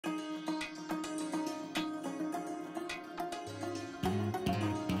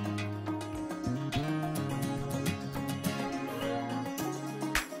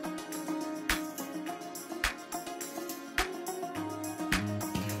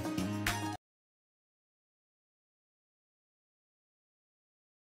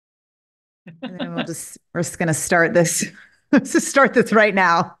And then we're just going to start this. Let's just start this right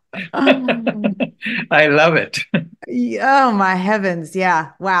now. I love it. Oh, my heavens.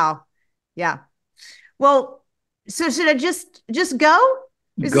 Yeah. Wow. Yeah. Well, so should I just go?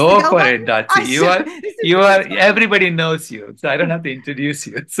 Is this the Go go for it, button? Darcy. You This are, is fun. everybody knows you, so I don't have to introduce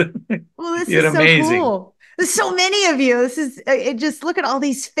you. So Well, this you're is so amazing. cool. There's so many of you. This is it, just look at all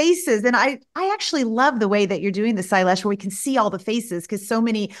these faces. And I actually love the way that you're doing the Sailesh, where we can see all the faces, because so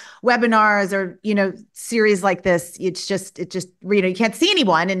many webinars or, series like this, it just, you can't see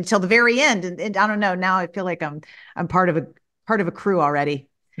anyone until the very end. And I don't know. Now I feel like I'm part of a crew already.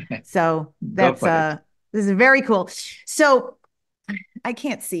 So Go that's for it. this is very cool. So I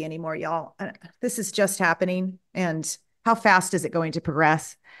can't see anymore, y'all. This is just happening. And how fast is it going to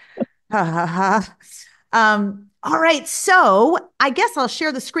progress? Ha ha ha. All right. So I guess I'll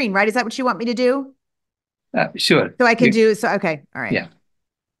share the screen, right? Is that what you want me to do? Sure. So I can do so. Okay. All right. Yeah,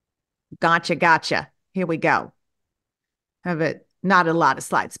 Gotcha. Gotcha. Here we go. Have it not a lot of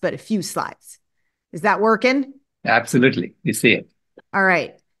slides, but a few slides. Is that working? absolutely. You see it. All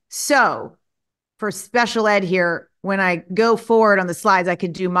right. So for special ed here, when I go forward on the slides, I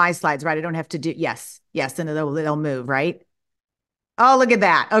can do my slides, right? I don't have to do yes, yes, and they'll move, right? Oh, look at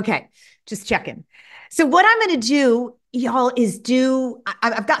that. Okay. Just checking. So what I'm going to do, y'all, is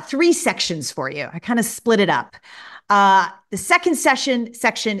I've got three sections for you. I kind of split it up. The second section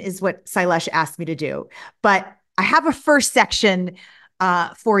is what Sailesh asked me to do, but I have a first section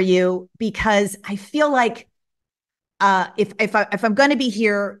for you because I feel like if I'm going to be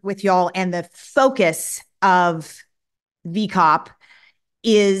here with y'all, and the focus of VCOP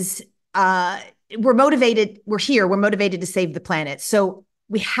is we're motivated to save the planet. So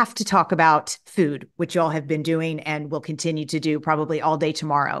we have to talk about food, which y'all have been doing and will continue to do probably all day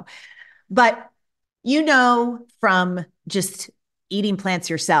tomorrow. But from just eating plants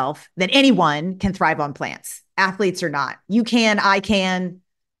yourself that anyone can thrive on plants, athletes or not. You can, I can,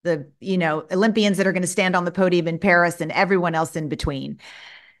 the Olympians that are going to stand on the podium in Paris and everyone else in between.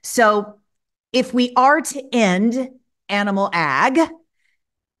 So if we are to end animal ag,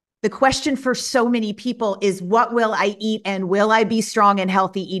 the question for so many people is, what will I eat, and will I be strong and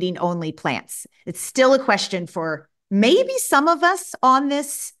healthy eating only plants? It's still a question for maybe some of us on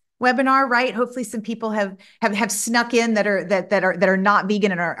this webinar, right? Hopefully some people have snuck in that are not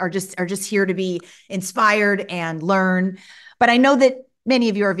vegan and are just here to be inspired and learn. But I know that many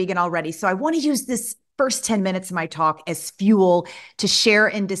of you are vegan already. So I want to use this first 10 minutes of my talk as fuel to share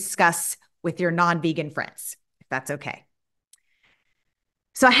and discuss with your non-vegan friends, if that's okay.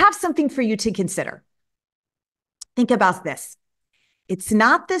 So I have something for you to consider. Think about this. It's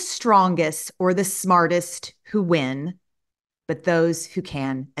not the strongest or the smartest who win, but those who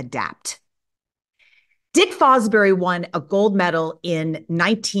can adapt. Dick Fosbury won a gold medal in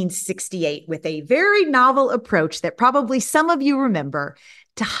 1968 with a very novel approach that probably some of you remember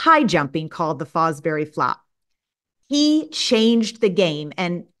to high jumping, called the Fosbury flop. He changed the game,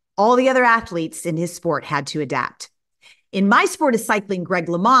 and all the other athletes in his sport had to adapt. In my sport of cycling, Greg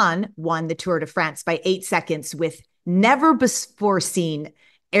LeMond won the Tour de France by 8 seconds with never before seen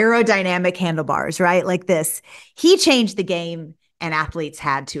aerodynamic handlebars, right? Like this. He changed the game, and athletes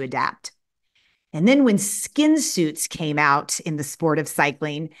had to adapt. And then when skin suits came out in the sport of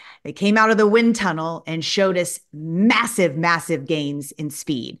cycling, they came out of the wind tunnel and showed us massive, massive gains in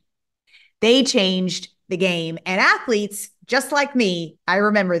speed. They changed the game, and athletes, just like me, I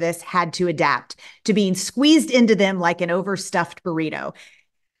remember this, had to adapt to being squeezed into them like an overstuffed burrito.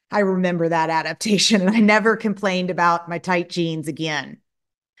 I remember that adaptation, and I never complained about my tight jeans again.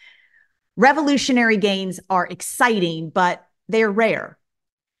 Revolutionary gains are exciting, but they're rare.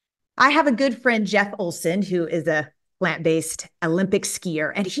 I have a good friend, Jeff Olson, who is a plant-based Olympic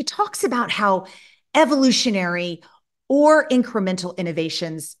skier, and he talks about how evolutionary or incremental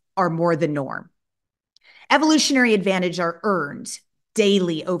innovations are more the norm. Evolutionary advantage are earned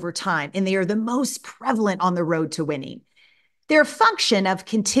daily over time, and they are the most prevalent on the road to winning. They're a function of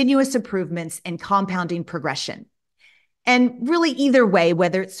continuous improvements and compounding progression. And really, either way,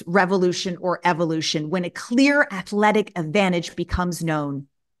 whether it's revolution or evolution, when a clear athletic advantage becomes known,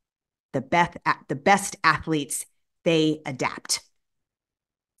 the best athletes, they adapt.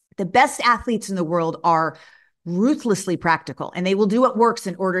 The best athletes in the world are ruthlessly practical, and they will do what works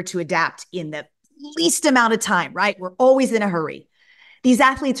in order to adapt in the least amount of time, right? We're always in a hurry. These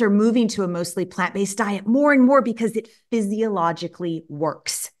athletes are moving to a mostly plant-based diet more and more because it physiologically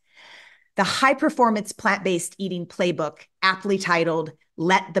works. The high-performance plant-based eating playbook, aptly titled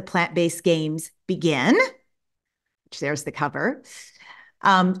Let the Plant-Based Games Begin, which there's the cover,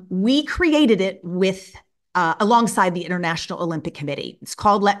 we created it with alongside the International Olympic Committee. It's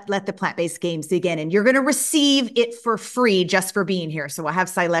called Let the Plant-Based Games Begin, and you're going to receive it for free just for being here. So we'll have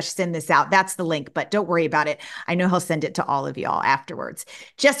Sailesh send this out. That's the link, but don't worry about it. I know he'll send it to all of y'all afterwards,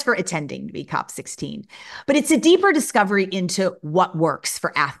 just for attending to be COP16. But it's a deeper discovery into what works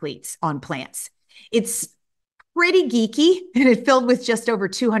for athletes on plants. It's pretty geeky, and it's filled with just over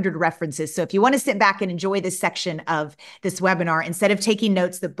 200 references. So if you want to sit back and enjoy this section of this webinar, instead of taking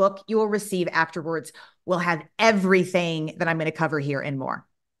notes, the book you will receive afterwards will have everything that I'm going to cover here and more.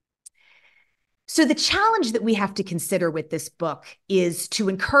 So the challenge that we have to consider with this book is to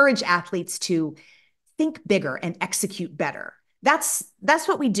encourage athletes to think bigger and execute better. That's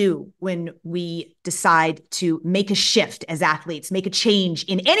what we do when we decide to make a shift as athletes, make a change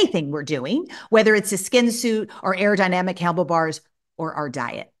in anything we're doing, whether it's a skin suit or aerodynamic handlebars or our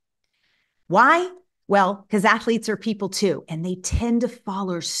diet. Why? Well, because athletes are people too, and they tend to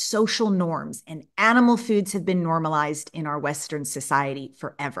follow social norms, and animal foods have been normalized in our Western society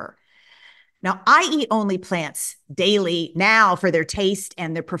forever. Now, I eat only plants daily now for their taste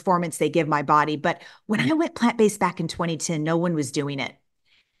and the performance they give my body. But when I went plant-based back in 2010, no one was doing it.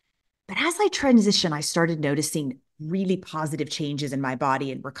 But as I transitioned, I started noticing really positive changes in my body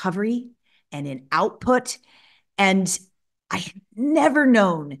in recovery and in output. And I had never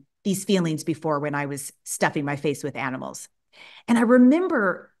known these feelings before when I was stuffing my face with animals. And I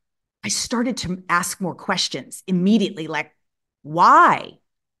remember I started to ask more questions immediately, like, why?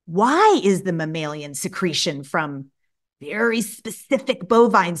 Why is the mammalian secretion from very specific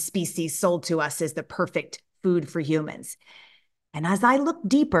bovine species sold to us as the perfect food for humans? And as I looked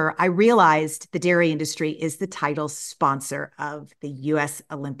deeper, I realized the dairy industry is the title sponsor of the U.S.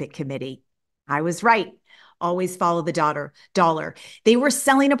 Olympic Committee. I was right. Always follow the dollar. They were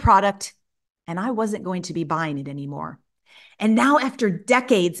selling a product, and I wasn't going to be buying it anymore. And now, after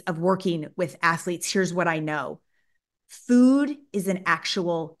decades of working with athletes, here's what I know. Food is an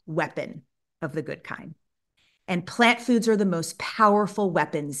actual weapon of the good kind. And plant foods are the most powerful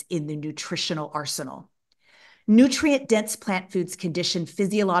weapons in the nutritional arsenal. Nutrient-dense plant foods condition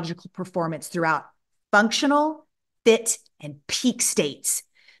physiological performance throughout functional, fit, and peak states.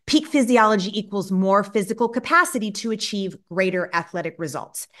 Peak physiology equals more physical capacity to achieve greater athletic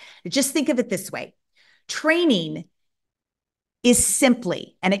results. Just think of it this way. Training is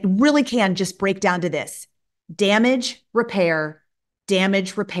simply, and it really can just break down to this: damage, repair,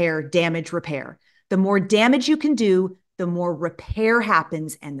 damage, repair, damage, repair. The more damage you can do, the more repair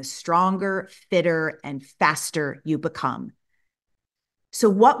happens, and the stronger, fitter, and faster you become. So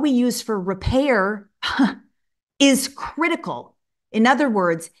what we use for repair is critical. In other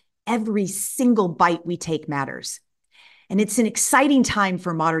words, every single bite we take matters. And it's an exciting time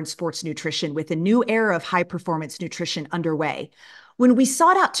for modern sports nutrition, with a new era of high-performance nutrition underway. When we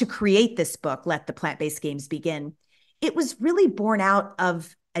sought out to create this book, Let the Plant-Based Games Begin, it was really born out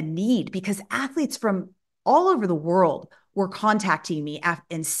of a need, because athletes from all over the world were contacting me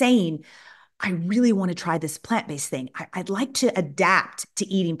and saying, I really want to try this plant-based thing. I'd like to adapt to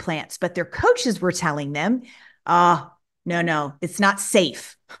eating plants, but their coaches were telling them, no, it's not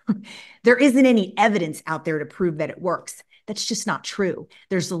safe. There isn't any evidence out there to prove that it works. That's just not true.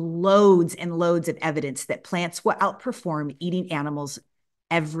 There's loads and loads of evidence that plants will outperform eating animals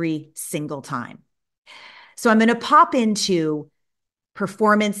every single time. So I'm going to pop into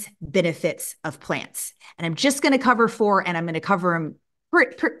performance benefits of plants. And I'm just going to cover 4, and I'm going to cover them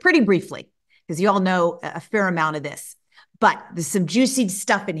pretty briefly, because you all know a fair amount of this. But there's some juicy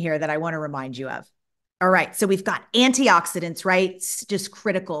stuff in here that I want to remind you of. All right, so we've got antioxidants, right? It's just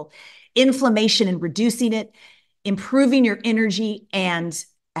critical. Inflammation and reducing it, improving your energy, and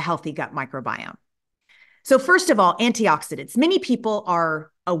a healthy gut microbiome. So first of all, antioxidants. Many people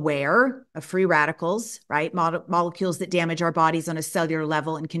are aware of free radicals, right? Molecules that damage our bodies on a cellular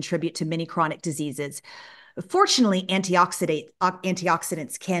level and contribute to many chronic diseases. Fortunately,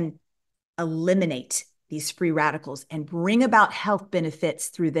 antioxidants can eliminate these free radicals and bring about health benefits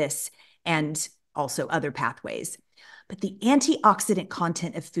through this and also other pathways. But the antioxidant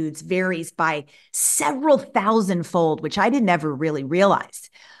content of foods varies by several thousand-fold, which I didn't ever really realize.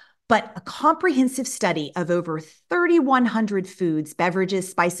 But a comprehensive study of over 3,100 foods, beverages,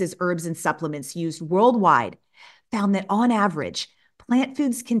 spices, herbs, and supplements used worldwide found that on average, plant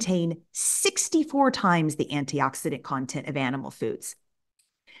foods contain 64 times the antioxidant content of animal foods.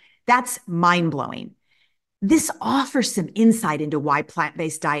 That's mind-blowing. This offers some insight into why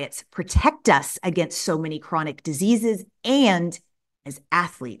plant-based diets protect us against so many chronic diseases, and as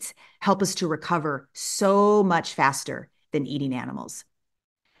athletes, help us to recover so much faster than eating animals.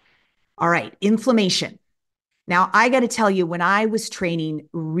 All right, inflammation. Now, I got to tell you, when I was training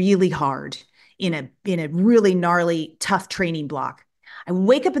really hard in a really gnarly, tough training block. I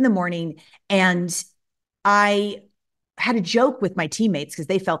wake up in the morning and I had a joke with my teammates because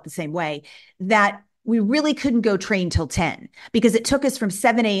they felt the same way, that we really couldn't go train till 10 because it took us from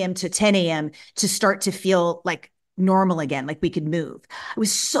 7 a.m. to 10 a.m. to start to feel like normal again, like we could move. I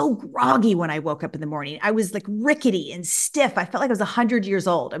was so groggy when I woke up in the morning. I was like rickety and stiff. I felt like I was 100 years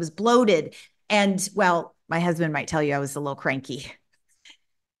old. I was bloated. And well, my husband might tell you I was a little cranky.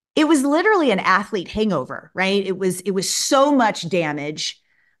 It was literally an athlete hangover, right? It was so much damage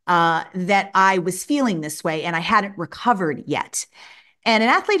that I was feeling this way, and I hadn't recovered yet. And an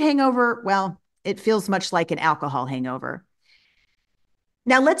athlete hangover, well, it feels much like an alcohol hangover.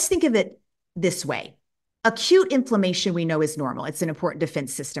 Now, let's think of it this way. Acute inflammation we know is normal. It's an important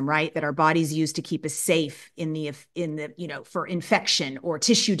defense system, right? That our bodies use to keep us safe in the for infection or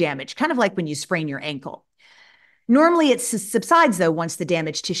tissue damage, kind of like when you sprain your ankle. Normally it subsides though once the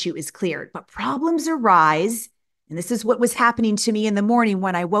damaged tissue is cleared, but problems arise, and this is what was happening to me in the morning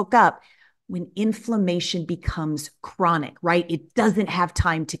when I woke up, when inflammation becomes chronic, right? It doesn't have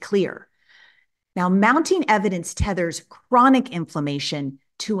time to clear. Now, mounting evidence tethers chronic inflammation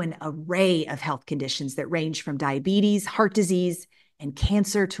to an array of health conditions that range from diabetes, heart disease, and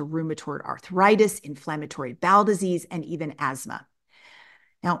cancer to rheumatoid arthritis, inflammatory bowel disease, and even asthma.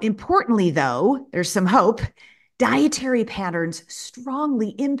 Now, importantly, though, there's some hope. Dietary patterns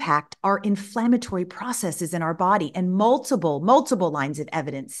strongly impact our inflammatory processes in our body, and multiple lines of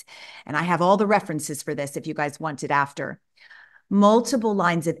evidence. And I have all the references for this if you guys want it after. Multiple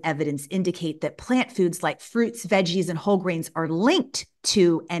lines of evidence indicate that plant foods like fruits, veggies, and whole grains are linked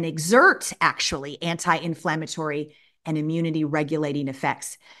to and exert actually anti-inflammatory and immunity regulating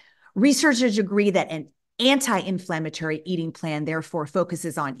effects. Researchers agree that an anti-inflammatory eating plan therefore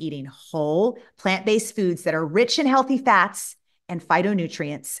focuses on eating whole, plant-based foods that are rich in healthy fats and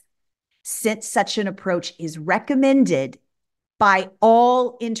phytonutrients. Since such an approach is recommended by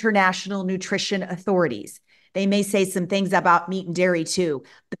all international nutrition authorities, they may say some things about meat and dairy too,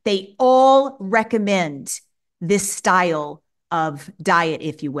 but they all recommend this style of diet,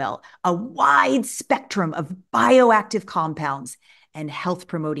 if you will, a wide spectrum of bioactive compounds and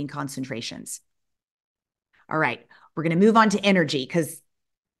health-promoting concentrations. All right, we're going to move on to energy because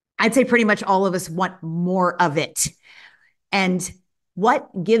I'd say pretty much all of us want more of it. And what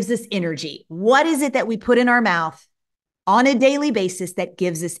gives us energy? What is it that we put in our mouth on a daily basis that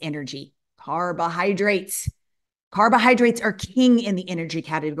gives us energy? Carbohydrates. Carbohydrates are king in the energy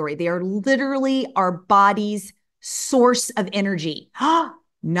category. They are literally our body's source of energy,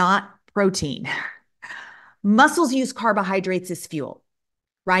 not protein. Muscles use carbohydrates as fuel,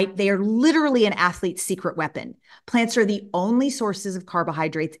 right? They are literally an athlete's secret weapon. Plants are the only sources of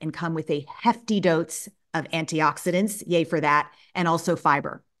carbohydrates and come with a hefty dose of antioxidants, yay for that, and also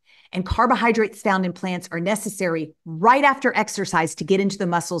fiber. And carbohydrates found in plants are necessary right after exercise to get into the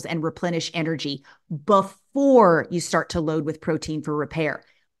muscles and replenish energy before you start to load with protein for repair.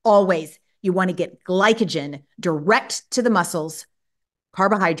 Always, you want to get glycogen direct to the muscles,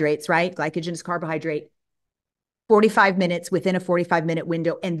 carbohydrates, right? Glycogen is carbohydrate, 45 minutes within a 45-minute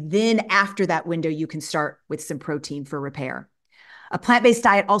window. And then after that window, you can start with some protein for repair. A plant-based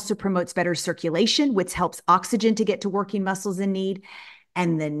diet also promotes better circulation, which helps oxygen to get to working muscles in need.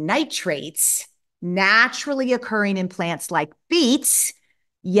 And the nitrates naturally occurring in plants like beets,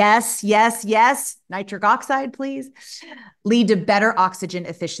 yes, nitric oxide, please, lead to better oxygen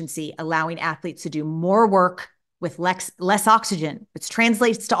efficiency, allowing athletes to do more work with less oxygen, which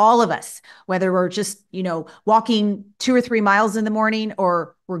translates to all of us, whether we're just, walking 2 or 3 miles in the morning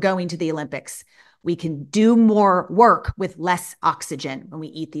or we're going to the Olympics. We can do more work with less oxygen when we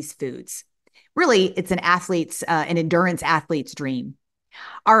eat these foods. Really, it's an endurance athlete's dream.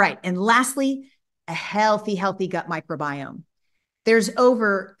 All right. And lastly, a healthy gut microbiome. There's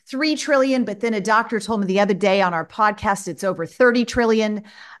over 3 trillion, but then a doctor told me the other day on our podcast, it's over 30 trillion.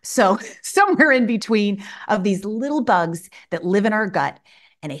 So somewhere in between of these little bugs that live in our gut.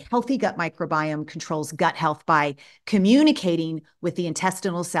 And a healthy gut microbiome controls gut health by communicating with the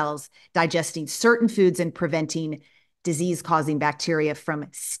intestinal cells, digesting certain foods, and preventing disease-causing bacteria from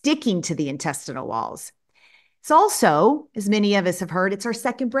sticking to the intestinal walls. It's also, as many of us have heard, it's our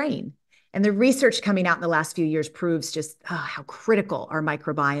second brain. And the research coming out in the last few years proves just how critical our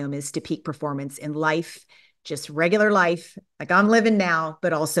microbiome is to peak performance in life, just regular life, like I'm living now,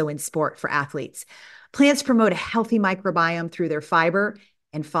 but also in sport for athletes. Plants promote a healthy microbiome through their fiber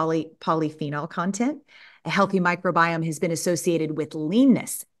and polyphenol content. A healthy microbiome has been associated with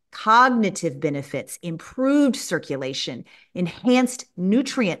leanness, cognitive benefits, improved circulation, enhanced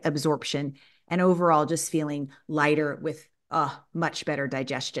nutrient absorption, and overall just feeling lighter with much better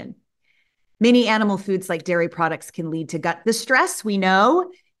digestion. Many animal foods like dairy products can lead to gut distress, we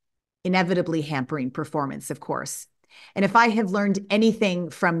know, inevitably hampering performance, of course. And if I have learned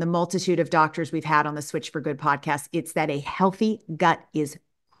anything from the multitude of doctors we've had on the Switch for Good podcast, it's that a healthy gut is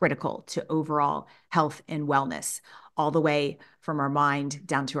critical to overall health and wellness, all the way from our mind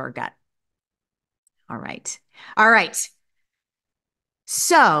down to our gut. All right. All right.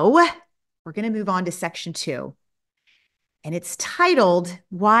 So we're going to move on to section 2. And it's titled,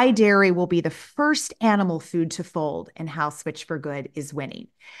 Why Dairy Will Be the First Animal Food to Fold and How Switch for Good is Winning.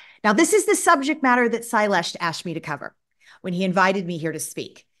 Now, this is the subject matter that Sailesh asked me to cover when he invited me here to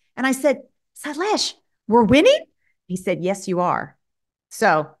speak. And I said, Sailesh, we're winning? He said, yes, you are.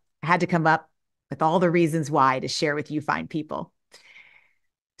 So I had to come up with all the reasons why to share with you fine people.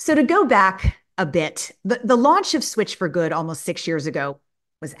 So to go back a bit, the launch of Switch for Good almost 6 years ago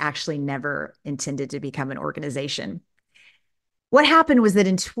was actually never intended to become an organization. What happened was that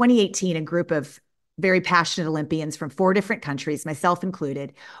in 2018, a group of very passionate Olympians from 4 different countries, myself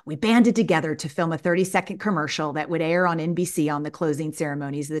included, we banded together to film a 30-second commercial that would air on NBC on the closing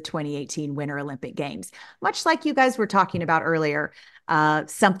ceremonies of the 2018 Winter Olympic Games. Much like you guys were talking about earlier,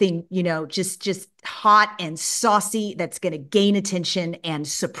 something, just hot and saucy that's going to gain attention and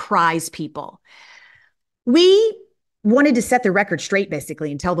surprise people. We wanted to set the record straight, basically,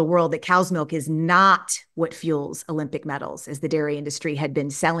 and tell the world that cow's milk is not what fuels Olympic medals, as the dairy industry had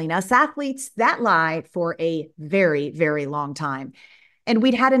been selling us athletes that lie for a very, very long time. And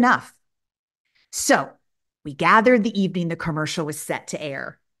we'd had enough. So we gathered the evening the commercial was set to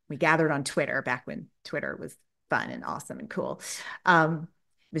air. We gathered on Twitter, back when Twitter was fun and awesome and cool. It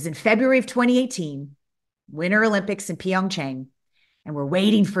was in February of 2018, Winter Olympics in Pyeongchang, and we're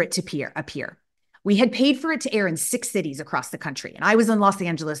waiting for it to appear. We had paid for it to air in 6 cities across the country. And I was in Los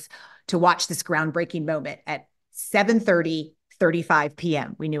Angeles to watch this groundbreaking moment at 7:35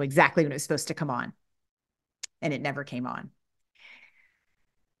 p.m. We knew exactly when it was supposed to come on. And it never came on.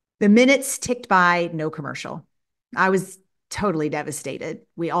 The minutes ticked by, no commercial. I was totally devastated.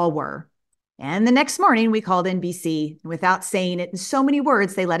 We all were. And the next morning, we called NBC. And without saying it in so many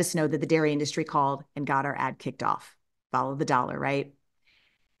words, they let us know that the dairy industry called and got our ad kicked off. Follow the dollar, right?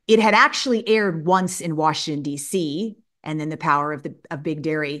 It had actually aired once in Washington, D.C., and then the power of big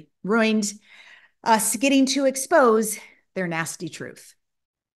dairy ruined us getting to expose their nasty truth.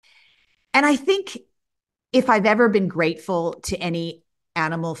 And I think if I've ever been grateful to any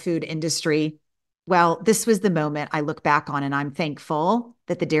animal food industry, well, this was the moment I look back on, and I'm thankful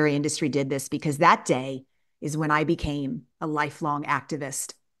that the dairy industry did this, because that day is when I became a lifelong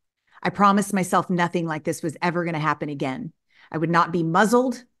activist. I promised myself nothing like this was ever going to happen again. I would not be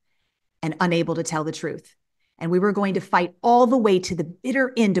muzzled and unable to tell the truth. And we were going to fight all the way to the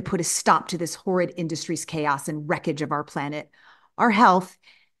bitter end to put a stop to this horrid industry's chaos and wreckage of our planet, our health,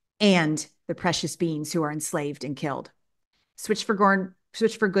 and the precious beings who are enslaved and killed. Switch for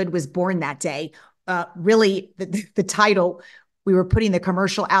Good was born that day. Really, the title, we were putting the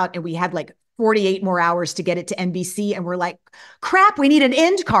commercial out and we had like 48 more hours to get it to NBC. And we're like, crap, we need an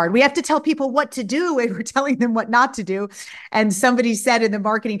end card. We have to tell people what to do. And we're telling them what not to do. And somebody said in the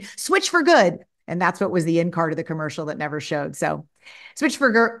marketing, Switch for Good. And that's what was the end card of the commercial that never showed. So Switch for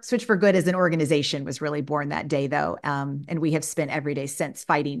Good as an organization was really born that day, though. And we have spent every day since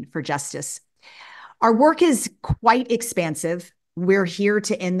fighting for justice. Our work is quite expansive. We're here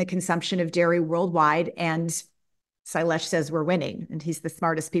to end the consumption of dairy worldwide. And Sailesh says we're winning, and he's the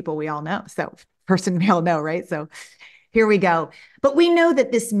smartest people we all know. So person we all know, right? So here we go. But we know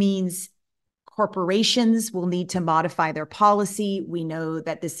that this means corporations will need to modify their policy. We know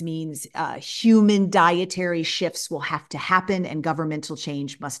that this means human dietary shifts will have to happen and governmental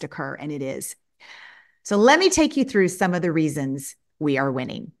change must occur, and it is. So let me take you through some of the reasons we are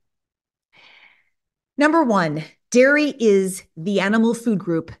winning. Number 1, dairy is the animal food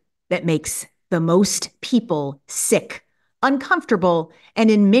group that makes the most people sick, uncomfortable,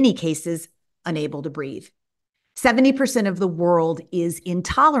 and in many cases, unable to breathe. 70% of the world is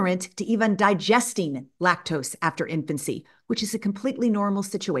intolerant to even digesting lactose after infancy, which is a completely normal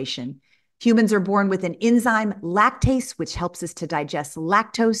situation. Humans are born with an enzyme, lactase, which helps us to digest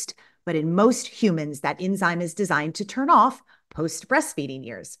lactose, but in most humans, that enzyme is designed to turn off post-breastfeeding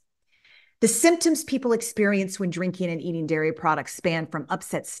years. The symptoms people experience when drinking and eating dairy products span from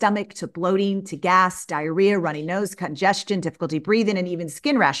upset stomach to bloating to gas, diarrhea, runny nose, congestion, difficulty breathing, and even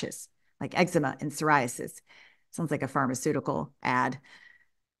skin rashes like eczema and psoriasis. Sounds like a pharmaceutical ad.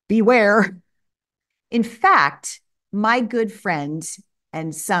 Beware. In fact, my good friend,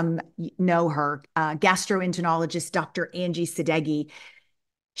 and some know her, gastroenterologist, Dr. Angie Sadeghi,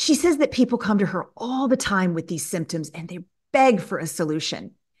 she says that people come to her all the time with these symptoms and they beg for a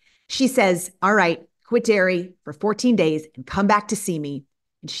solution. She says, all right, quit dairy for 14 days and come back to see me.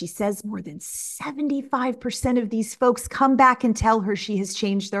 And she says more than 75% of these folks come back and tell her she has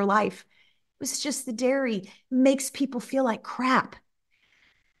changed their life. It was just the dairy makes people feel like crap.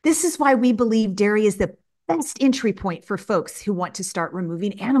 This is why we believe dairy is the best entry point for folks who want to start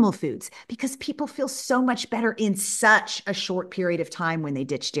removing animal foods, because people feel so much better in such a short period of time when they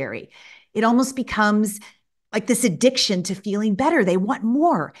ditch dairy. It almost becomes like this addiction to feeling better. They want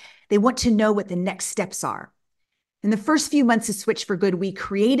more. They want to know what the next steps are. In the first few months of Switch4Good, we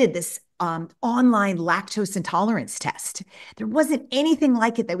created this online lactose intolerance test. There wasn't anything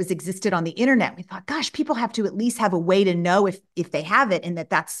like it that was existed on the internet. We thought, gosh, people have to at least have a way to know if they have it and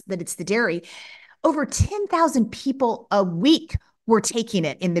that it's the dairy. Over 10,000 people a week were taking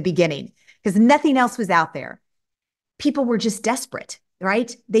it in the beginning because nothing else was out there. People were just desperate,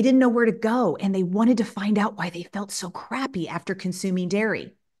 right? They didn't know where to go, and they wanted to find out why they felt so crappy after consuming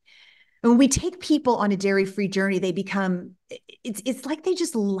dairy. And when we take people on a dairy-free journey, they become, it's like they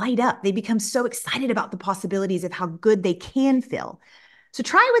just light up. They become so excited about the possibilities of how good they can feel. So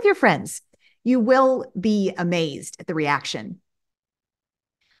try it with your friends. You will be amazed at the reaction.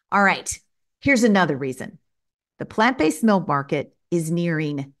 All right, here's another reason. The plant-based milk market is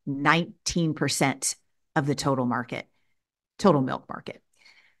nearing 19% of the total milk market.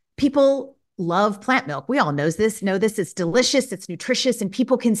 People love plant milk. We all know this. It's delicious, it's nutritious, and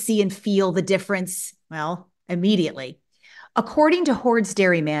people can see and feel the difference, well, immediately. According to Hoard's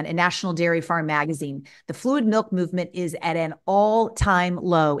Dairyman and National Dairy Farm Magazine, the fluid milk movement is at an all-time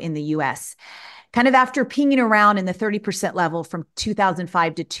low in the US. Kind of after pinging around in the 30% level from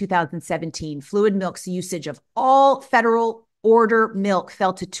 2005 to 2017, fluid milk's usage of all federal order milk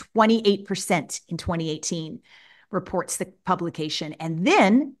fell to 28% in 2018, reports the publication. And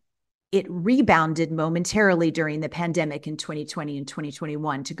then it rebounded momentarily during the pandemic in 2020 and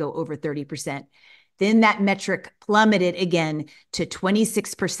 2021 to go over 30%. Then that metric plummeted again to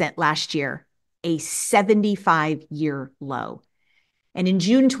 26% last year, a 75-year low. And in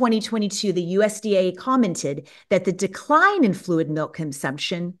June 2022, the USDA commented that the decline in fluid milk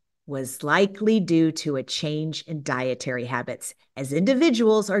consumption was likely due to a change in dietary habits, as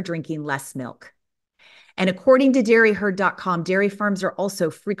individuals are drinking less milk. And according to dairyherd.com, dairy farms are also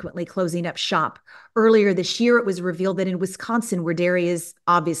frequently closing up shop. Earlier this year, it was revealed that in Wisconsin, where dairy is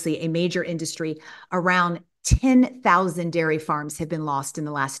obviously a major industry, around 10,000 dairy farms have been lost in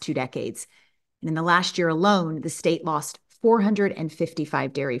the last 2 decades. And in the last year alone, the state lost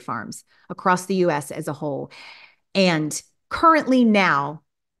 455 dairy farms across the US as a whole. And currently now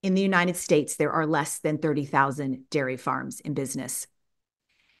in the United States, there are less than 30,000 dairy farms in business.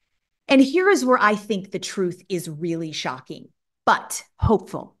 And here is where I think the truth is really shocking, but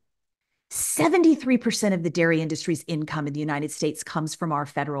hopeful. 73% of the dairy industry's income in the United States comes from our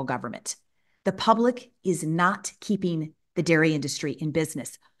federal government. The public is not keeping the dairy industry in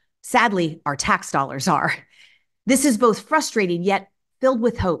business. Sadly, our tax dollars are. This is both frustrating yet filled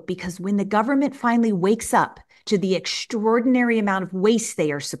with hope, because when the government finally wakes up to the extraordinary amount of waste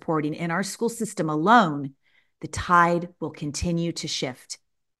they are supporting in our school system alone, the tide will continue to shift.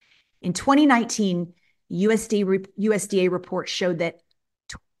 In 2019, USDA report showed that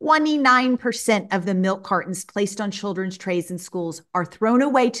 29% of the milk cartons placed on children's trays in schools are thrown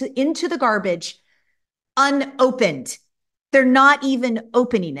away into the garbage unopened. They're not even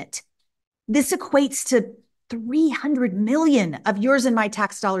opening it. This equates to 300 million of yours and my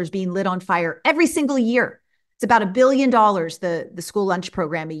tax dollars being lit on fire every single year. It's about $1 billion, the school lunch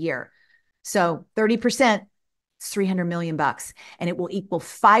program a year. So 30%. It's $300 million, and it will equal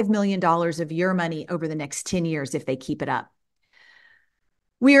 $5 million of your money over the next 10 years if they keep it up.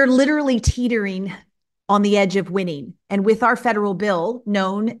 We are literally teetering on the edge of winning. And with our federal bill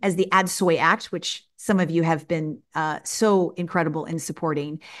known as the Advocacy Act, which some of you have been so incredible in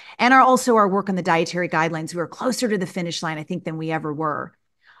supporting, and also our work on the dietary guidelines, we are closer to the finish line, I think, than we ever were.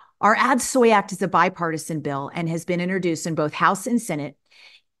 Our Advocacy Act is a bipartisan bill and has been introduced in both House and Senate.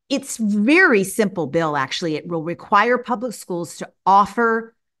 It's very simple bill, actually. It will require public schools to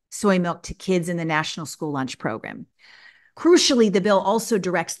offer soy milk to kids in the National School Lunch Program. Crucially, the bill also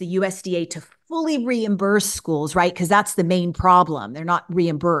directs the USDA to fully reimburse schools, right? Because that's the main problem. They're not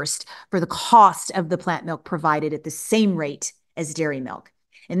reimbursed for the cost of the plant milk provided at the same rate as dairy milk.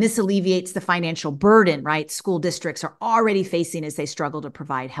 And this alleviates the financial burden, right? School districts are already facing as they struggle to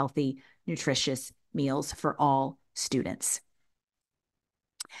provide healthy, nutritious meals for all students.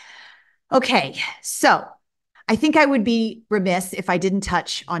 Okay, so I think I would be remiss if I didn't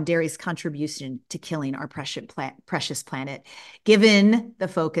touch on dairy's contribution to killing our precious planet, given the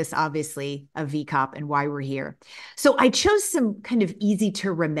focus, obviously, of VCOP and why we're here. So I chose some kind of easy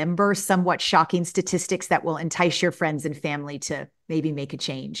to remember, somewhat shocking statistics that will entice your friends and family to maybe make a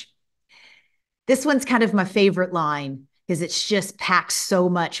change. This one's kind of my favorite line because it's just packed so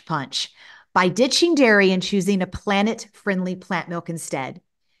much punch. By ditching dairy and choosing a planet-friendly plant milk instead,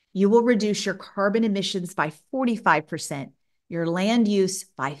 you will reduce your carbon emissions by 45%, your land use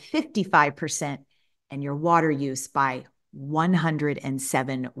by 55%, and your water use by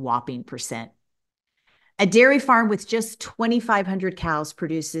 107 whopping percent. A dairy farm with just 2,500 cows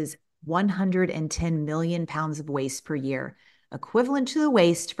produces 110 million pounds of waste per year, equivalent to the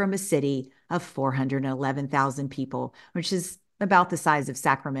waste from a city of 411,000 people, which is about the size of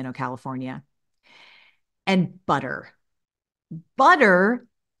Sacramento, California. And butter. Butter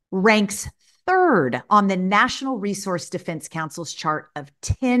ranks third on the National Resource Defense Council's chart of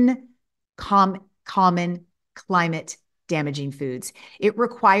 10 common climate damaging foods. It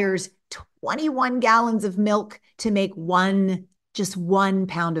requires 21 gallons of milk to make just 1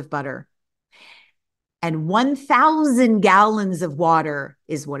 pound of butter. And 1,000 gallons of water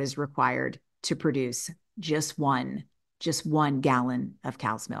is what is required to produce just one gallon of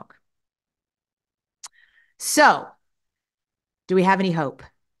cow's milk. So, do we have any hope?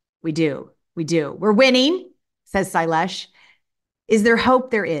 We do. We're winning, says Sailesh. Is there hope?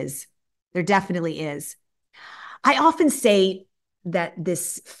 There is. There definitely is. I often say that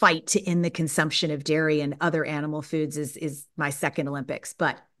this fight to end the consumption of dairy and other animal foods is my second Olympics,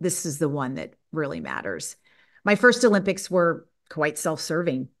 but this is the one that really matters. My first Olympics were quite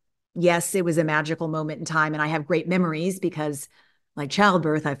self-serving. Yes, it was a magical moment in time, and I have great memories because, like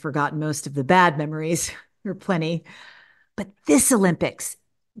childbirth, I've forgotten most of the bad memories. There are plenty. But this Olympics,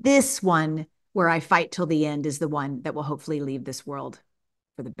 this one where I fight till the end, is the one that will hopefully leave this world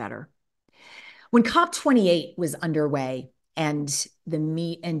for the better. When COP28 was underway and the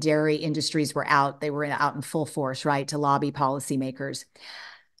meat and dairy industries were out, they were out in full force, right, to lobby policymakers.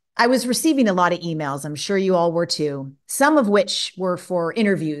 I was receiving a lot of emails. I'm sure you all were too, some of which were for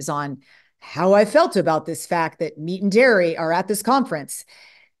interviews on how I felt about this fact that meat and dairy are at this conference.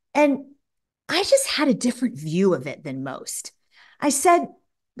 And I just had a different view of it than most. I said,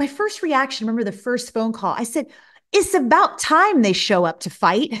 my first reaction, remember the first phone call, I said, it's about time they show up to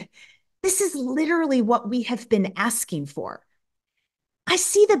fight. This is literally what we have been asking for. I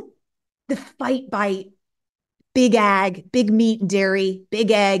see the fight by big ag, big meat and dairy,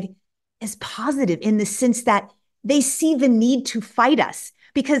 big egg as positive in the sense that they see the need to fight us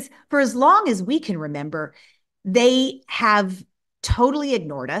because for as long as we can remember, they have totally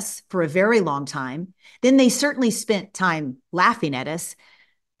ignored us for a very long time. Then they certainly spent time laughing at us,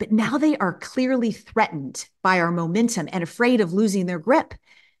 but now they are clearly threatened by our momentum and afraid of losing their grip.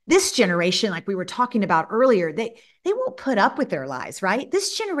 This generation, like we were talking about earlier, they won't put up with their lies, right?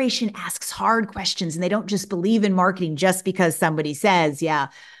 This generation asks hard questions and they don't just believe in marketing just because somebody says, yeah,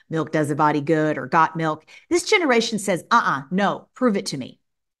 milk does a body good or got milk. This generation says, no, prove it to me.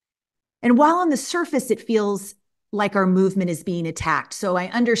 And while on the surface, it feels like our movement is being attacked. So I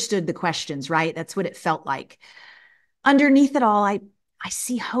understood the questions, right? That's what it felt like. Underneath it all, I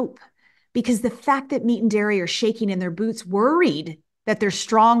see hope because the fact that meat and dairy are shaking in their boots, worried that their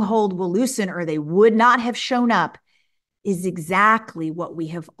stronghold will loosen or they would not have shown up, is exactly what we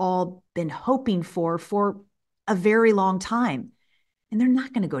have all been hoping for a very long time. And they're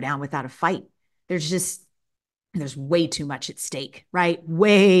not going to go down without a fight. There's way too much at stake, right?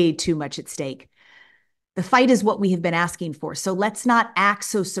 Way too much at stake. The fight is what we have been asking for. So let's not act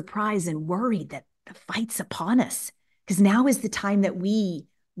so surprised and worried that the fight's upon us, because now is the time that we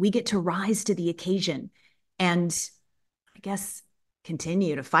get to rise to the occasion and I guess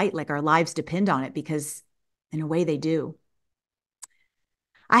continue to fight like our lives depend on it, because in a way they do.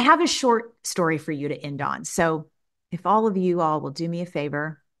 I have a short story for you to end on. So if all of you all will do me a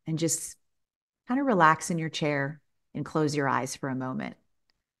favor and just kind of relax in your chair and close your eyes for a moment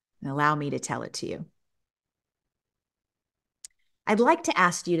and allow me to tell it to you. I'd like to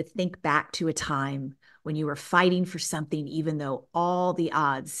ask you to think back to a time when you were fighting for something even though all the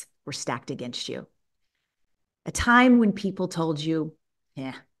odds were stacked against you. A time when people told you,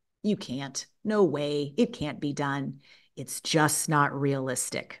 you can't, no way, it can't be done. It's just not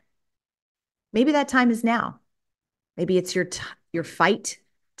realistic. Maybe that time is now. Maybe it's your fight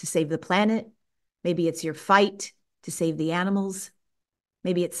to save the planet. Maybe it's your fight to save the animals.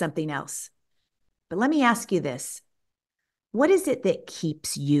 Maybe it's something else. But let me ask you this. What is it that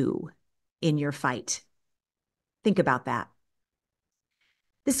keeps you in your fight? Think about that.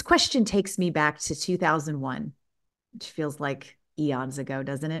 This question takes me back to 2001 which feels like eons ago,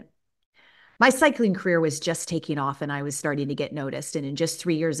 doesn't it? My cycling career was just taking off and I was starting to get noticed. And in just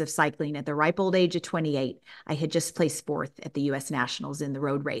 3 years of cycling at the ripe old age of 28, I had just placed fourth at the US Nationals in the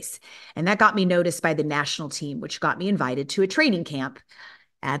road race. And that got me noticed by the national team, which got me invited to a training camp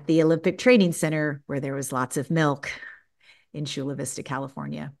at the Olympic Training Center where there was lots of milk in Chula Vista,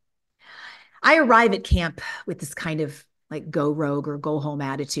 California. I arrive at camp with this kind of like go rogue or go home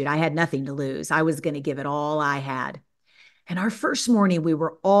attitude. I had nothing to lose. I was going to give it all I had. And our first morning, we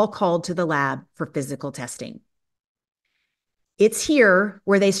were all called to the lab for physical testing. It's here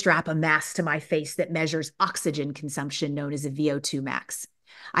where they strap a mask to my face that measures oxygen consumption, known as a VO2 max.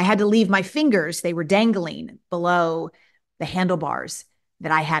 I had to leave my fingers, they were dangling below the handlebars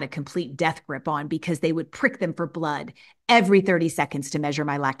that I had a complete death grip on because they would prick them for blood every 30 seconds to measure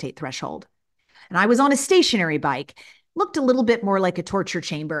my lactate threshold. And I was on a stationary bike, looked a little bit more like a torture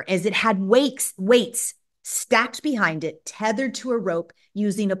chamber as it had weights stacked behind it, tethered to a rope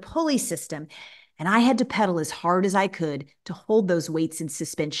using a pulley system. And I had to pedal as hard as I could to hold those weights in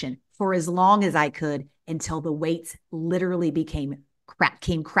suspension for as long as I could until the weights literally came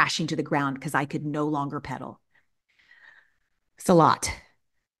crashing to the ground because I could no longer pedal. It's a lot.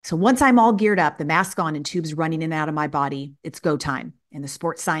 So once I'm all geared up, the mask on and tubes running in and out of my body, it's go time. And the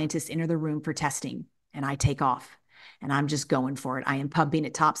sports scientists enter the room for testing and I take off. And I'm just going for it. I am pumping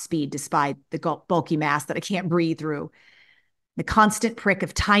at top speed despite the bulky mask that I can't breathe through. The constant prick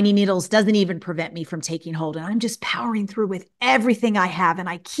of tiny needles doesn't even prevent me from taking hold. And I'm just powering through with everything I have. And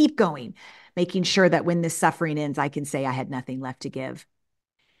I keep going, making sure that when this suffering ends, I can say I had nothing left to give.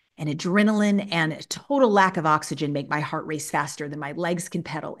 And adrenaline and a total lack of oxygen make my heart race faster than my legs can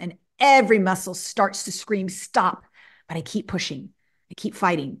pedal. And every muscle starts to scream, stop. But I keep pushing. I keep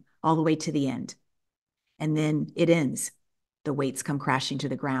fighting all the way to the end. And then it ends. The weights come crashing to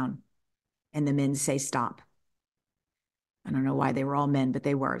the ground. And the men say, stop. I don't know why they were all men, but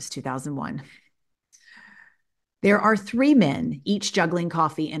they were. It's 2001. There are 3 men, each juggling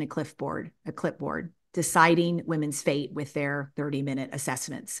coffee and a clipboard, deciding women's fate with their 30-minute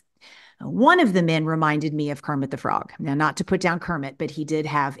assessments. One of the men reminded me of Kermit the Frog. Now, not to put down Kermit, but he did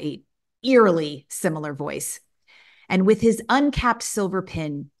have a eerily similar voice. And with his uncapped silver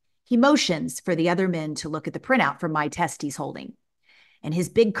pen, he motions for the other men to look at the printout from my test he's holding. And his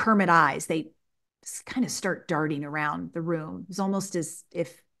big Kermit eyes, they kind of start darting around the room. It was almost as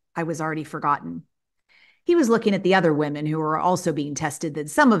if I was already forgotten. He was looking at the other women who were also being tested, that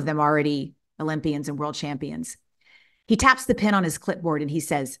some of them already Olympians and world champions. He taps the pen on his clipboard and he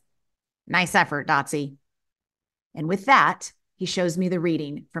says, "Nice effort, Dotsy." And with that, he shows me the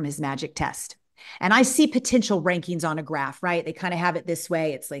reading from his magic test. And I see potential rankings on a graph, right? They kind of have it this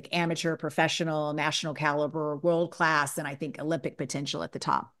way. It's like amateur, professional, national caliber, world class, and I think Olympic potential at the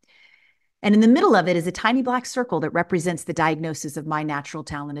top. And in the middle of it is a tiny black circle that represents the diagnosis of my natural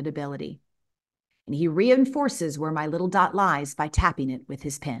talent and ability. And he reinforces where my little dot lies by tapping it with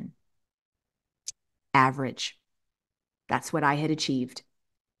his pen. Average. That's what I had achieved.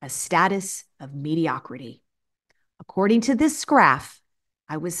 A status of mediocrity. According to this graph,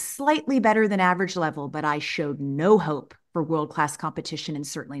 I was slightly better than average level, but I showed no hope for world-class competition and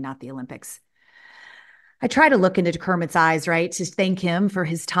certainly not the Olympics. I try to look into Kermit's eyes, right, to thank him for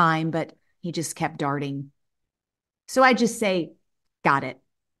his time, but he just kept darting. So I just say, got it.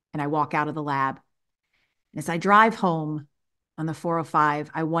 And I walk out of the lab. And as I drive home on the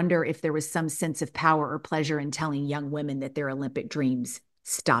 405, I wonder if there was some sense of power or pleasure in telling young women that their Olympic dreams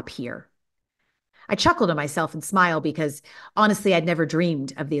stop here. I chuckle to myself and smile because honestly, I'd never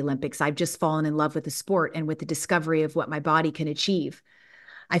dreamed of the Olympics. I've just fallen in love with the sport and with the discovery of what my body can achieve.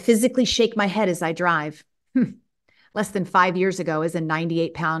 I physically shake my head as I drive. Less than 5 years ago, as a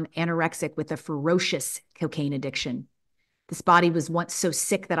 98-pound anorexic with a ferocious cocaine addiction. This body was once so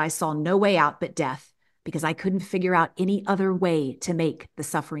sick that I saw no way out but death because I couldn't figure out any other way to make the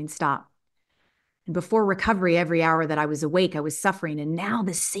suffering stop. And before recovery, every hour that I was awake, I was suffering. And now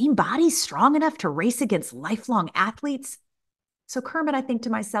the same body's strong enough to race against lifelong athletes. So Kermit, I think to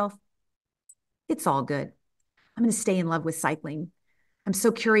myself, it's all good. I'm going to stay in love with cycling. I'm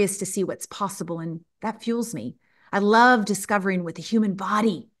so curious to see what's possible, and that fuels me. I love discovering what the human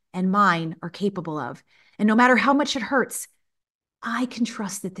body and mind are capable of. And no matter how much it hurts, I can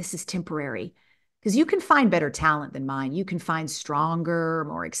trust that this is temporary. Because you can find better talent than mine. You can find stronger,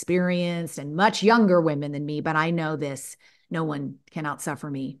 more experienced, and much younger women than me. But I know this, no one can outsuffer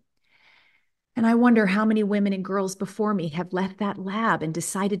me. And I wonder how many women and girls before me have left that lab and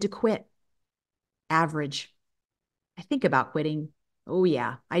decided to quit. Average. I think about quitting. Oh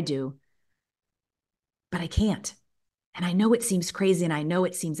yeah, I do. But I can't. And I know it seems crazy and I know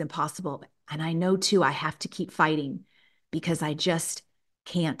it seems impossible. But And I know too, I have to keep fighting because I just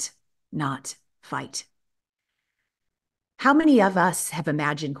can't not fight. How many of us have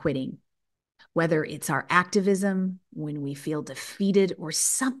imagined quitting? Whether it's our activism, when we feel defeated, or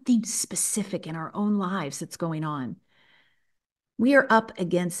something specific in our own lives that's going on. We are up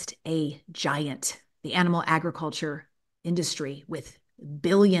against a giant, the animal agriculture industry, with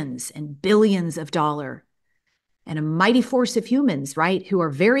billions and billions of dollars, and a mighty force of humans, right, who are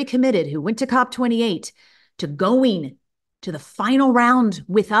very committed, who went to COP28, to going to the final round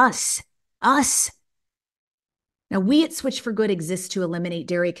with us. Now, we at Switch4Good exist to eliminate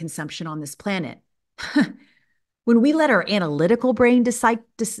dairy consumption on this planet. When we let our analytical brain dissect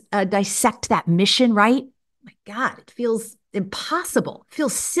that mission, right? My God, it feels impossible. It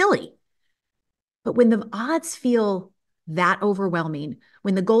feels silly. But when the odds feel that overwhelming,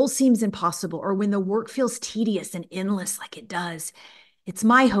 when the goal seems impossible, or when the work feels tedious and endless like it does, it's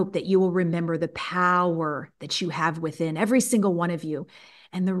my hope that you will remember the power that you have within every single one of you,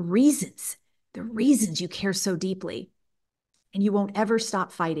 and the reasons you care so deeply, and you won't ever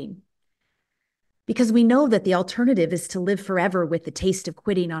stop fighting. Because we know that the alternative is to live forever with the taste of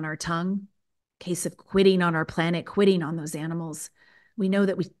quitting on our tongue, case of quitting on our planet, quitting on those animals. We know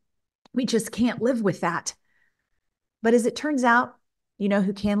that we just can't live with that. But as it turns out, you know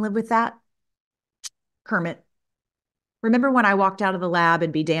who can live with that? Kermit. Remember when I walked out of the lab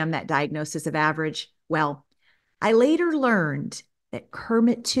and be damned that diagnosis of average? Well, I later learned that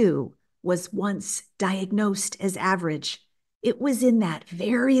Kermit too was once diagnosed as average. It was in that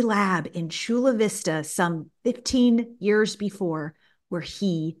very lab in Chula Vista some 15 years before where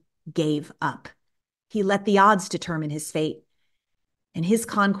he gave up. He let the odds determine his fate, and his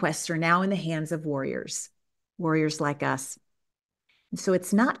conquests are now in the hands of warriors like us. And so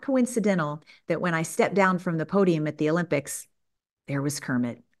it's not coincidental that when I stepped down from the podium at the Olympics, there was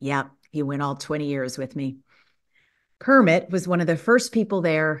Kermit. Yep, he went all 20 years with me. Kermit was one of the first people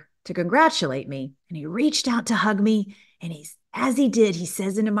there to congratulate me, and he reached out to hug me, and as he did, he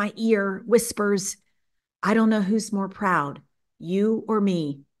says into my ear, whispers, "I don't know who's more proud, you or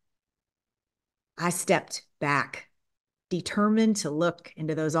me." I stepped back, determined to look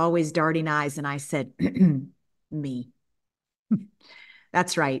into those always darting eyes, and I said, "Me."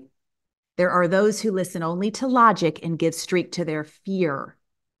 That's right. There are those who listen only to logic and give streak to their fear,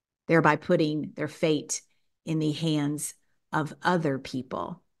 thereby putting their fate in the hands of other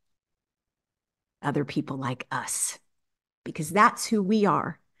people like us, because that's who we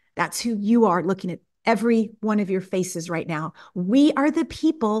are. That's who you are, looking at every one of your faces right now. We are the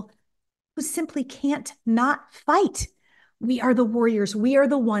people who simply can't not fight. We are the warriors. We are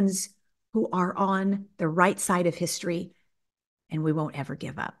the ones who are on the right side of history, and we won't ever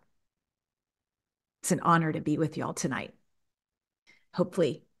give up. It's an honor to be with y'all tonight.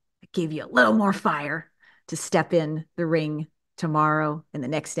 Hopefully, I gave you a little more fire to step in the ring tomorrow and the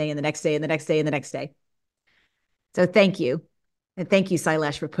next day and the next day and the next day and the next day. So thank you. And thank you,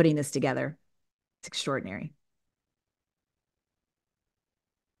 Sailesh, for putting this together. It's extraordinary.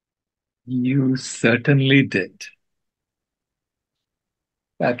 You certainly did.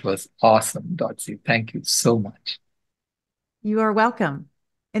 That was awesome, Dotsie. Thank you so much. You are welcome.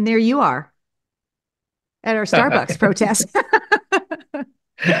 And there you are at our Starbucks protest.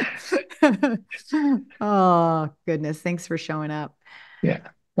 Oh, goodness. Thanks for showing up. Yeah,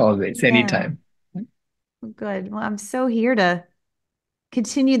 always, anytime. Good. Well, I'm so here to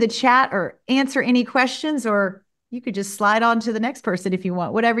continue the chat or answer any questions, or you could just slide on to the next person if you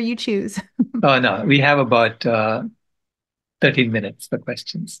want, whatever you choose. Oh, no, we have about 13 minutes for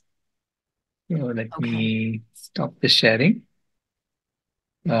questions. Let me stop the sharing.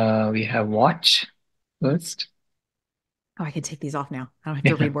 We have watch first. Oh, I can take these off now. I don't have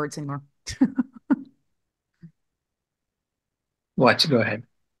to read words anymore. Watch, go ahead.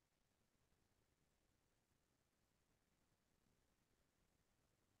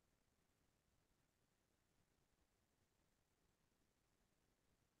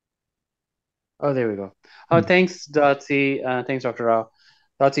 Oh, there we go. Thanks, Dotsie. Thanks, Dr. Rao.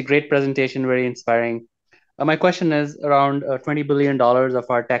 Dotsie, great presentation, very inspiring. My question is around $20 billion of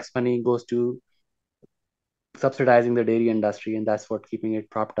our tax money goes to subsidizing the dairy industry, and that's what keeping it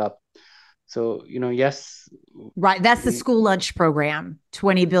propped up. So, yes. Right. That's the school lunch program,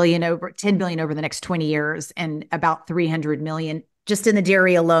 20 billion over 10 billion over the next 20 years, and about 300 million just in the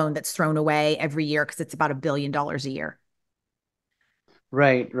dairy alone that's thrown away every year because it's about $1 billion a year.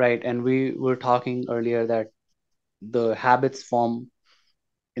 Right. And we were talking earlier that the habits form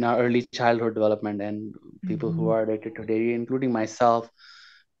in our early childhood development, and people who are addicted to dairy, including myself,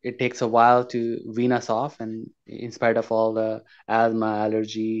 it takes a while to wean us off. And in spite of all the asthma,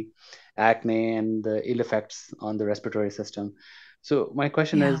 allergy, acne and the ill effects on the respiratory system. So my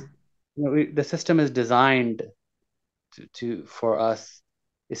question is, the system is designed for us,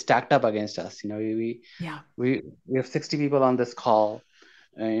 is stacked up against us. We have 60 people on this call.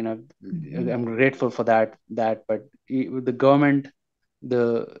 I'm grateful for that. But the government,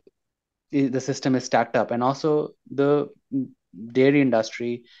 the system is stacked up, and also the dairy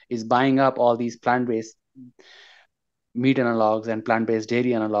industry is buying up all these plant-based meat analogs and plant-based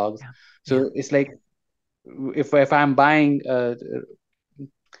dairy analogs. So it's like, if I'm buying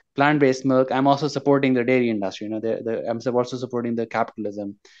plant-based milk, I'm also supporting the dairy industry. I'm also supporting the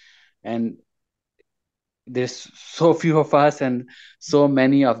capitalism, and there's so few of us and so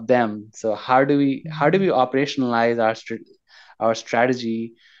many of them. So how do we operationalize our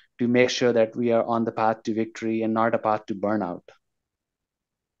strategy to make sure that we are on the path to victory and not a path to burnout?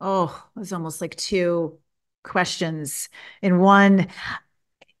 Oh, it was almost like two questions in one.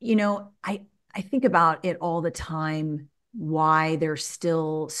 I think about it all the time, why there's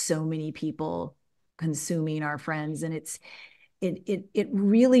still so many people consuming our friends. And it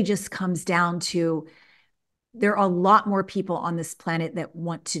really just comes down to, there are a lot more people on this planet that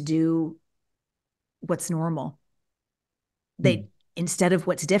want to do what's normal. Instead of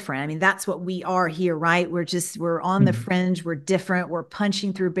what's different. I mean, that's what we are here, right? We're on the fringe, we're different, we're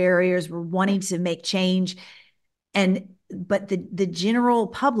punching through barriers, we're wanting to make change. But the general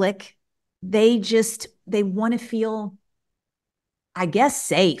public, they want to feel, I guess,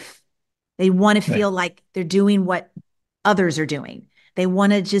 safe. They want to feel like they're doing what others are doing. They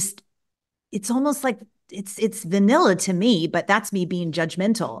want to just, it's almost like it's vanilla to me, but that's me being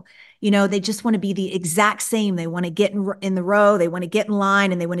judgmental. They just want to be the exact same. They want to get in the row, they want to get in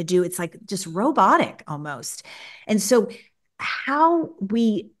line, and they want to do, it's like just robotic almost. And so how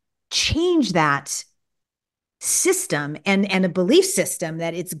we change that system and a belief system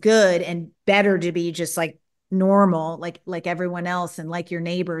that it's good and better to be just like normal, like everyone else and like your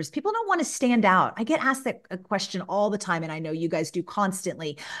neighbors. People don't want to stand out. I get asked that a question all the time, and I know you guys do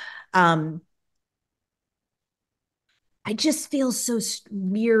constantly. I just feel so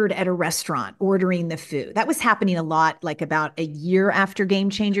weird at a restaurant ordering the food. That was happening a lot, like about a year after Game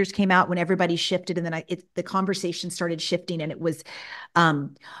Changers came out, when everybody shifted, and then the conversation started shifting, and it was,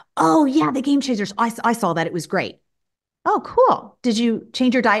 oh yeah, the Game Changers. I saw that, it was great. Oh, cool. Did you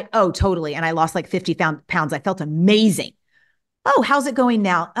change your diet? Oh, totally. And I lost like 50 pounds. I felt amazing. Oh, how's it going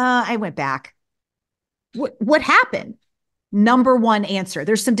now? I went back. What happened? Number one answer.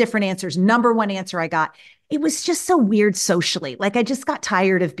 There's some different answers. Number one answer I got, it was just so weird socially. Like, I just got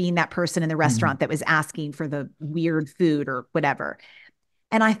tired of being that person in the restaurant that was asking for the weird food or whatever.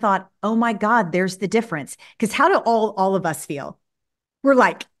 And I thought, oh my God, there's the difference. Because how do all of us feel? We're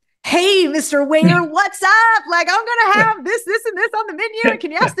like, hey, Mr. Waiter, what's up? Like, I'm going to have this, and this on the menu.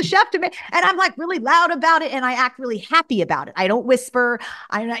 Can you ask the chef to make? And I'm like really loud about it. And I act really happy about it. I don't whisper,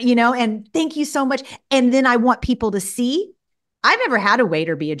 and thank you so much. And then I want people to see, I've never had a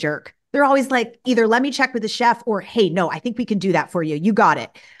waiter be a jerk. They're always like, either let me check with the chef, or, hey, no, I think we can do that for you. You got it.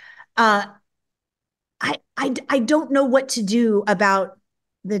 I don't know what to do about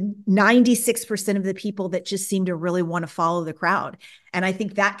the 96% of the people that just seem to really want to follow the crowd. And I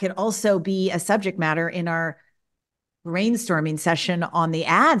think that could also be a subject matter in our brainstorming session on the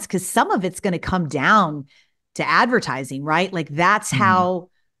ads, because some of it's going to come down to advertising, right? Like, that's how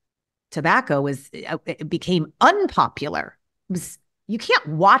tobacco it became unpopular. You can't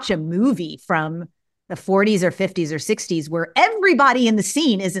watch a movie from the 40s or 50s or 60s where everybody in the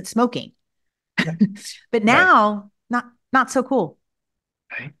scene isn't smoking. But now, not so cool.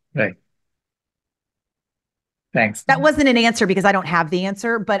 Right. Thanks. That wasn't an answer because I don't have the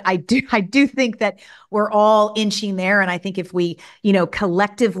answer, but I do think that we're all inching there. And I think if we,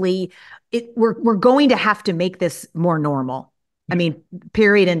 collectively, we're going to have to make this more normal. I mean,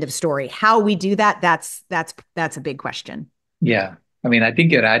 period, end of story. How we do that, that's a big question. Yeah. I mean, I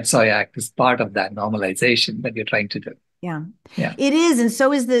think your Ad Soy Act is part of that normalization that you're trying to do. Yeah, it is. And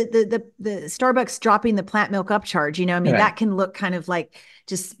so is the Starbucks dropping the plant milk upcharge. I mean, that can look kind of like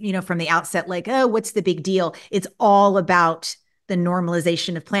just, from the outset, like, oh, what's the big deal? It's all about the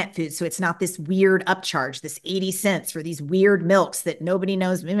normalization of plant food. So it's not this weird upcharge, this 80 cents for these weird milks that nobody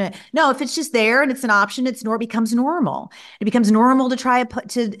knows. No, if it's just there and it's an option, becomes normal. It becomes normal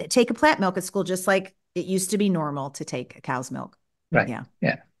to take a plant milk at school, just like it used to be normal to take a cow's milk. Right.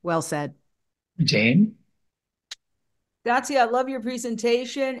 Yeah. Well said. Jane? Datsy, I love your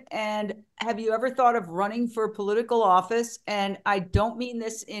presentation. And have you ever thought of running for political office? And I don't mean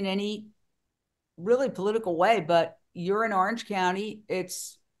this in any really political way, but you're in Orange County.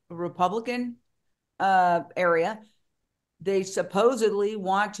 It's a Republican area. they supposedly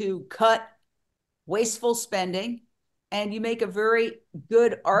want to cut wasteful spending. And you make a very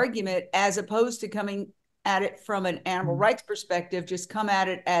good argument, as opposed to coming at it from an animal rights perspective, just come at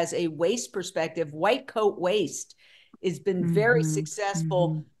it as a waste perspective. White coat waste has been very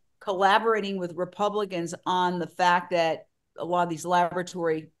successful collaborating with Republicans on the fact that a lot of these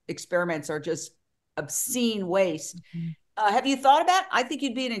laboratory experiments are just obscene waste. Have you thought about it? I think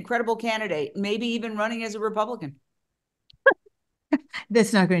you'd be an incredible candidate, maybe even running as a Republican.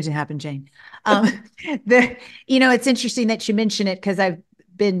 That's not going to happen, Jane. It's interesting that you mention it, because I've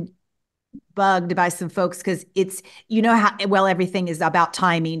been bugged by some folks, because it's, how well everything is about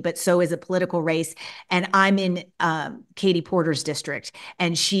timing, but so is a political race. And I'm in Katie Porter's district,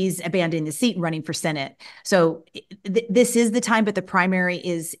 and she's abandoning the seat and running for Senate. So this is the time, but the primary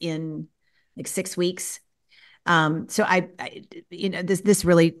is in like 6 weeks. So this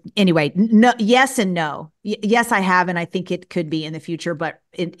really, anyway, no, yes and no. Yes, I have, and I think it could be in the future, but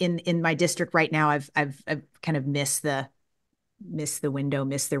in my district right now, I've kind of missed the window,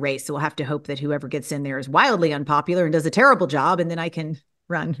 missed the race. So we'll have to hope that whoever gets in there is wildly unpopular and does a terrible job, and then I can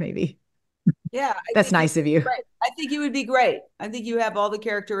run, maybe. Yeah. That's nice of you. I think you would be great. I think you have all the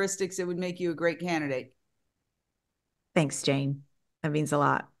characteristics that would make you a great candidate. Thanks, Jane. That means a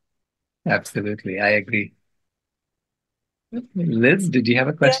lot. Absolutely. I agree. Liz, did you have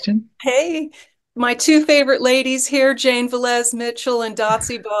a question? Hey, my two favorite ladies here, Jane Velez Mitchell and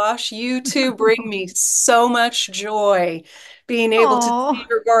Dotsie Bosch. You two bring me so much joy being able to see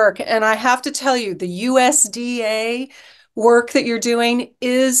your work. And I have to tell you, the USDA work that you're doing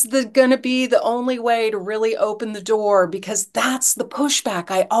is going to be the only way to really open the door, because that's the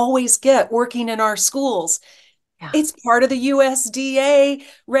pushback I always get working in our schools. Yeah. It's part of the USDA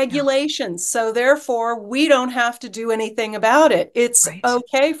regulations. Yeah. So therefore, we don't have to do anything about it. It's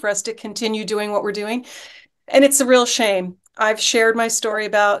okay for us to continue doing what we're doing. And it's a real shame. I've shared my story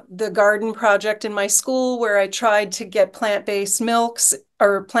about the garden project in my school, where I tried to get plant-based milks,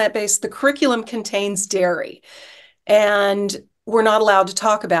 or plant-based. The curriculum contains dairy, and we're not allowed to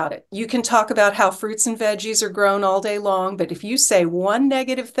talk about it. You can talk about how fruits and veggies are grown all day long, but if you say one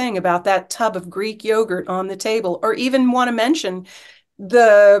negative thing about that tub of Greek yogurt on the table, or even want to mention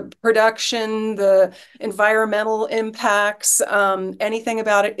the production, the environmental impacts, anything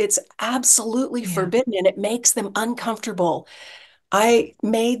about it, it's absolutely forbidden, and it makes them uncomfortable. I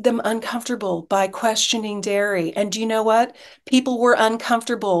made them uncomfortable by questioning dairy. And do you know what? People were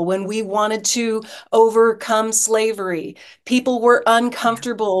uncomfortable when we wanted to overcome slavery. People were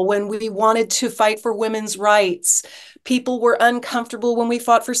uncomfortable when we wanted to fight for women's rights. People were uncomfortable when we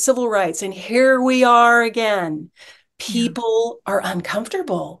fought for civil rights. And here we are again. People are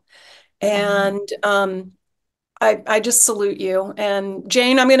uncomfortable. And I just salute you. And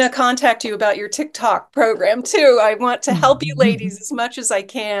Jane, I'm going to contact you about your TikTok program too. I want to help you ladies as much as I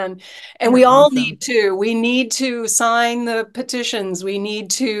can. And we all need to. We need to sign the petitions. We need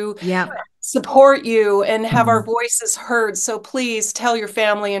to support you and have our voices heard. So please tell your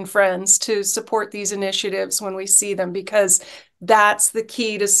family and friends to support these initiatives when we see them, because that's the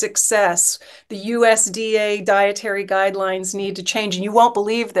key to success. The USDA dietary guidelines need to change. And you won't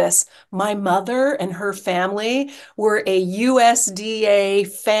believe this. My mother and her family were a USDA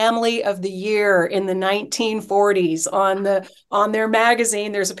Family of the Year in the 1940s. On their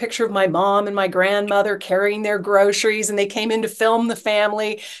magazine, there's a picture of my mom and my grandmother carrying their groceries, and they came in to film the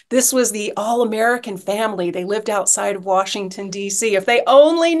family. This was the all-American family. They lived outside of Washington, D.C. If they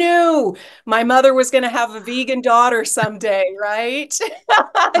only knew my mother was going to have a vegan daughter someday, right?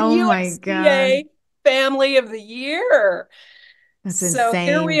 Oh my God. Family of the Year. That's insane. So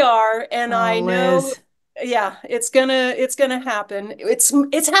here we are, and I know, it's gonna happen.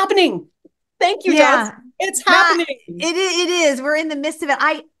 It's happening. Thank you, Dot. It's happening. It is. We're in the midst of it.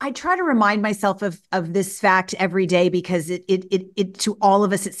 I try to remind myself of this fact every day, because it to all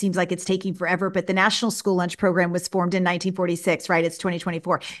of us, it seems like it's taking forever. But the National School Lunch Program was formed in 1946, right? It's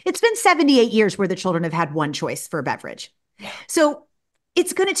 2024. It's been 78 years where the children have had one choice for a beverage. So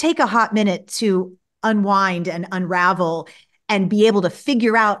it's going to take a hot minute to unwind and unravel and be able to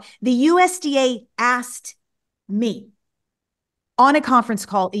figure out. The USDA asked me on a conference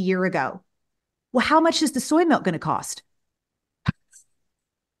call a year ago, well, how much is the soy milk going to cost?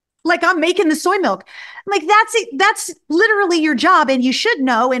 Like, I'm making the soy milk. I'm like, that's it. That's literally your job. And you should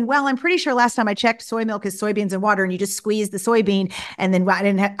know. And well, I'm pretty sure last time I checked, soy milk is soybeans and water, and you just squeeze the soybean. And then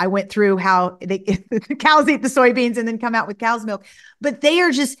I went through how the cows eat the soybeans and then come out with cow's milk. But they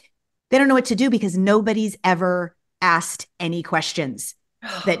don't know what to do, because nobody's ever asked any questions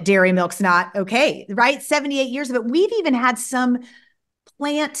that dairy milk's not okay, right? 78 years of it. We've even had some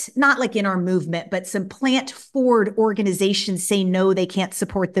not like in our movement, but some plant forward organizations say no, they can't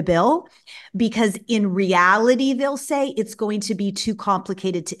support the bill because in reality, they'll say it's going to be too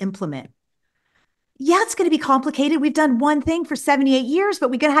complicated to implement. Yeah, it's going to be complicated. We've done one thing for 78 years,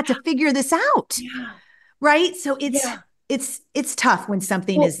 but we're going to have to figure this out. Yeah. Right. So it's tough when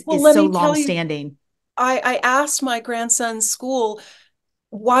something is let so me tell you, long-standing. I asked my grandson's school,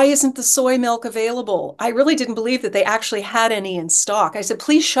 why isn't the soy milk available? I really didn't believe that they actually had any in stock. I said,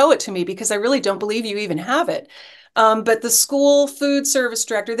 please show it to me because I really don't believe you even have it. But the school food service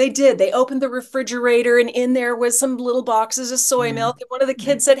director, they opened the refrigerator and in there was some little boxes of soy milk. And one of the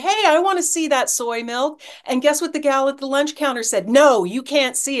kids said, hey, I want to see that soy milk. And guess what the gal at the lunch counter said? No, you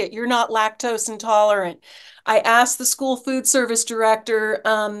can't see it. You're not lactose intolerant. I asked the school food service director,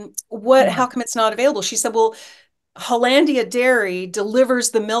 how come it's not available? She said, well, Hollandia Dairy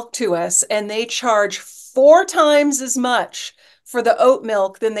delivers the milk to us and they charge 4 times as much for the oat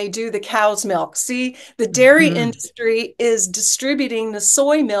milk than they do the cow's milk. See, the dairy industry is distributing the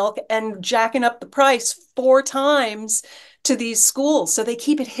soy milk and jacking up the price 4 times to these schools. So they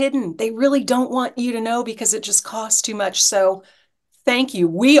keep it hidden. They really don't want you to know because it just costs too much. So thank you.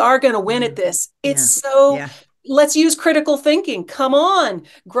 We are going to win at this. Let's use critical thinking. Come on,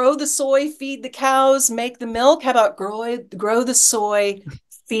 grow the soy, feed the cows, make the milk. How about grow the soy,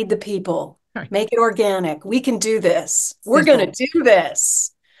 feed the people, make it organic. We can do this. We're going to do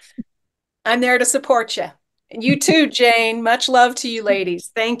this. I'm there to support you. And you too, Jane. Much love to you ladies.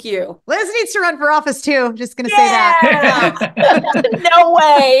 Thank you. Liz needs to run for office too. I'm just going to say that. No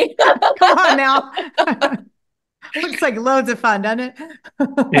way. Come on now. Looks like loads of fun, doesn't it?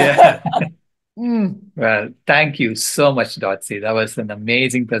 Yeah. Well, thank you so much, Dotsie. That was an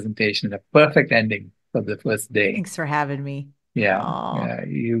amazing presentation, a perfect ending for the first day. Thanks for having me. Yeah,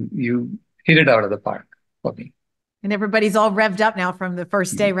 you hit it out of the park for me. And everybody's all revved up now from the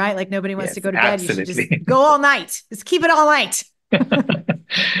first day, right? Like nobody wants to go to bed. Absolutely. You should just go all night. Just keep it all night.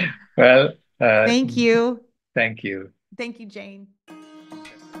 Well, thank you. Thank you. Thank you, Jane.